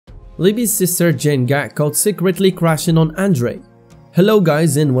Libby's sister Jenn got caught secretly crashing on Andrei. Hello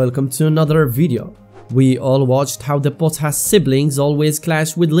guys and welcome to another video. We all watched how the Potthast siblings always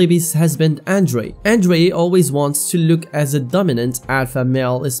clash with Libby's husband Andrei. Andrei always wants to look as a dominant alpha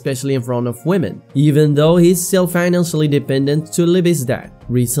male, especially in front of women, even though he's still financially dependent to Libby's dad.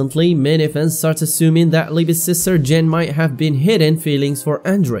 Recently, many fans start assuming that Libby's sister Jenn might have been hidden feelings for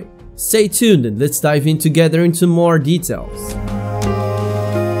Andrei. Stay tuned and let's dive in together into more details.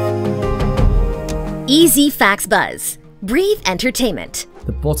 Easy Facts Buzz. Breathe Entertainment.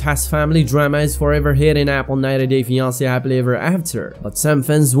 The Potthast family drama is forever hitting up on 90 Day Fiancé Happily Ever After, but some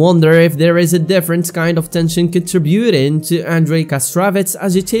fans wonder if there is a different kind of tension contributing to Andrei Castravet's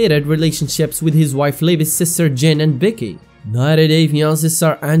agitated relationships with his wife Libby's sister Jenn and Becky. 90 Day Fiancé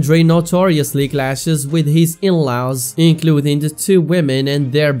star Andrei notoriously clashes with his in-laws, including the two women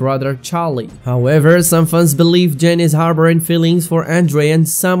and their brother Charlie. However, some fans believe Jenn is harboring feelings for Andrei and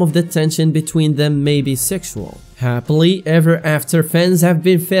some of the tension between them may be sexual. Happily Ever After fans have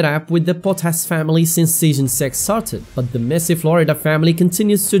been fed up with the Potthast family since season 6 started, but the messy Florida family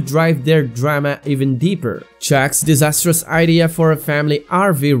continues to drive their drama even deeper. Chuck's disastrous idea for a family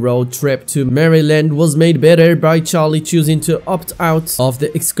RV road trip to Maryland was made better by Charlie choosing to opt out of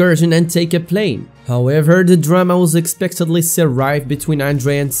the excursion and take a plane. However, the drama was expectedly still rife between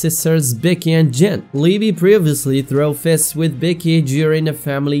Andrei and sisters Becky and Jenn. Libby previously threw fists with Becky during a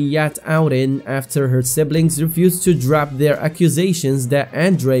family yacht outing after her siblings refused to drop their accusations that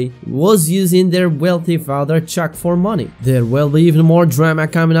Andrei was using their wealthy father Chuck for money. There will be even more drama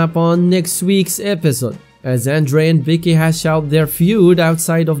coming up on next week's episode, as Andrei and Becky hash out their feud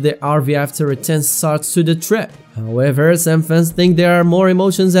outside of the RV after a tense start to the trip. However, some fans think there are more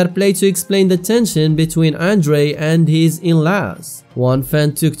emotions at play to explain the tension between Andrei and his in-laws. One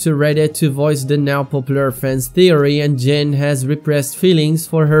fan took to Reddit to voice the now popular fans theory, and Jenn has repressed feelings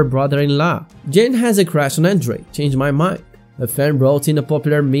for her brother-in-law. Jenn has a crush on Andrei, changed my mind, a fan wrote in a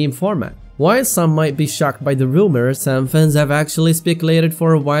popular meme format. While some might be shocked by the rumor, some fans have actually speculated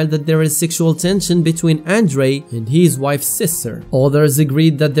for a while that there is sexual tension between Andrei and his wife's sister. Others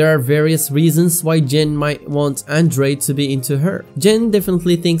agreed that there are various reasons why Jenn might want Andrei to be into her. Jenn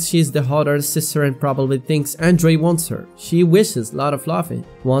definitely thinks she's the hotter sister and probably thinks Andrei wants her. She wishes, lot of laughing.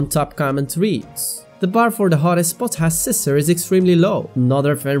 One top comment reads, "The bar for the hottest Potthast sister is extremely low."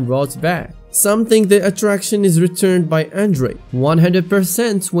 Another fan wrote back, "Some think the attraction is returned by Andrei.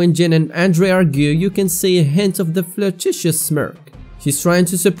 100% when Jenn and Andrei argue, you can see a hint of the flirtatious smirk. She's trying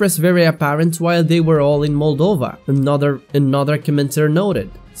to suppress very apparent while they were all in Moldova." Another commenter noted.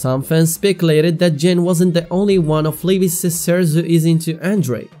 Some fans speculated that Jenn wasn't the only one of Libby's sisters who is into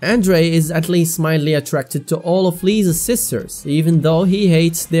Andrei. Andrei is at least mildly attracted to all of Libby's sisters, even though he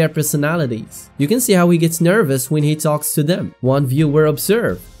hates their personalities. You can see how he gets nervous when he talks to them. One viewer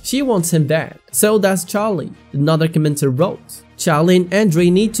observed, "She wants him bad. So does Charlie." Another commenter wrote, "Charlie and Andrei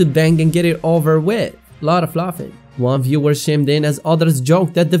need to bang and get it over with." Lot of laughing. One viewer chimed in as others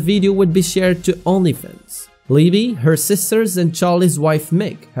joked that the video would be shared to OnlyFans. Libby, her sisters, and Charlie's wife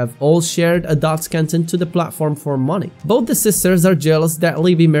Meg have all shared adult content to the platform for money. Both the sisters are jealous that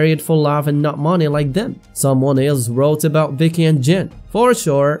Libby married for love and not money like them. Someone else wrote about Becky and Jenn. "For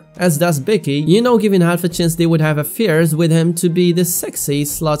sure, as does Becky, given half a chance they would have affairs with him to be the sexy,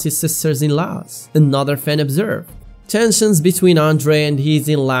 slutty sisters-in-laws." Another fan observed, "Tensions between Andrei and his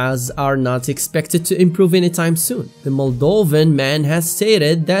in-laws are not expected to improve anytime soon. The Moldovan man has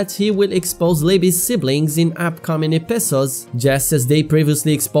stated that he will expose Libby's siblings in upcoming episodes, just as they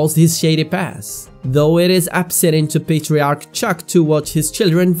previously exposed his shady past. Though it is upsetting to patriarch Chuck to watch his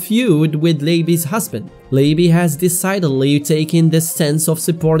children feud with Libby's husband, Libby has decidedly taken the stance of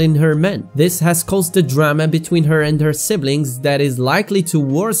supporting her men. This has caused a drama between her and her siblings that is likely to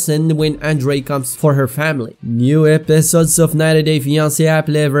worsen when Andrei comes for her family." New episodes of 90 Day Fiancé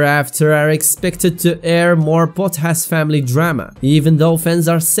Happily Ever After are expected to air more Potthast family drama, even though fans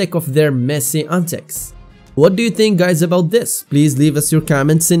are sick of their messy antics. What do you think guys about this? Please leave us your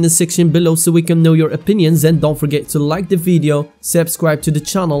comments in the section below so we can know your opinions, and don't forget to like the video, subscribe to the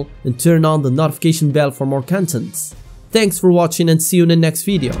channel, and turn on the notification bell for more contents. Thanks for watching and see you in the next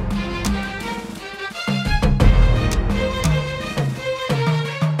video.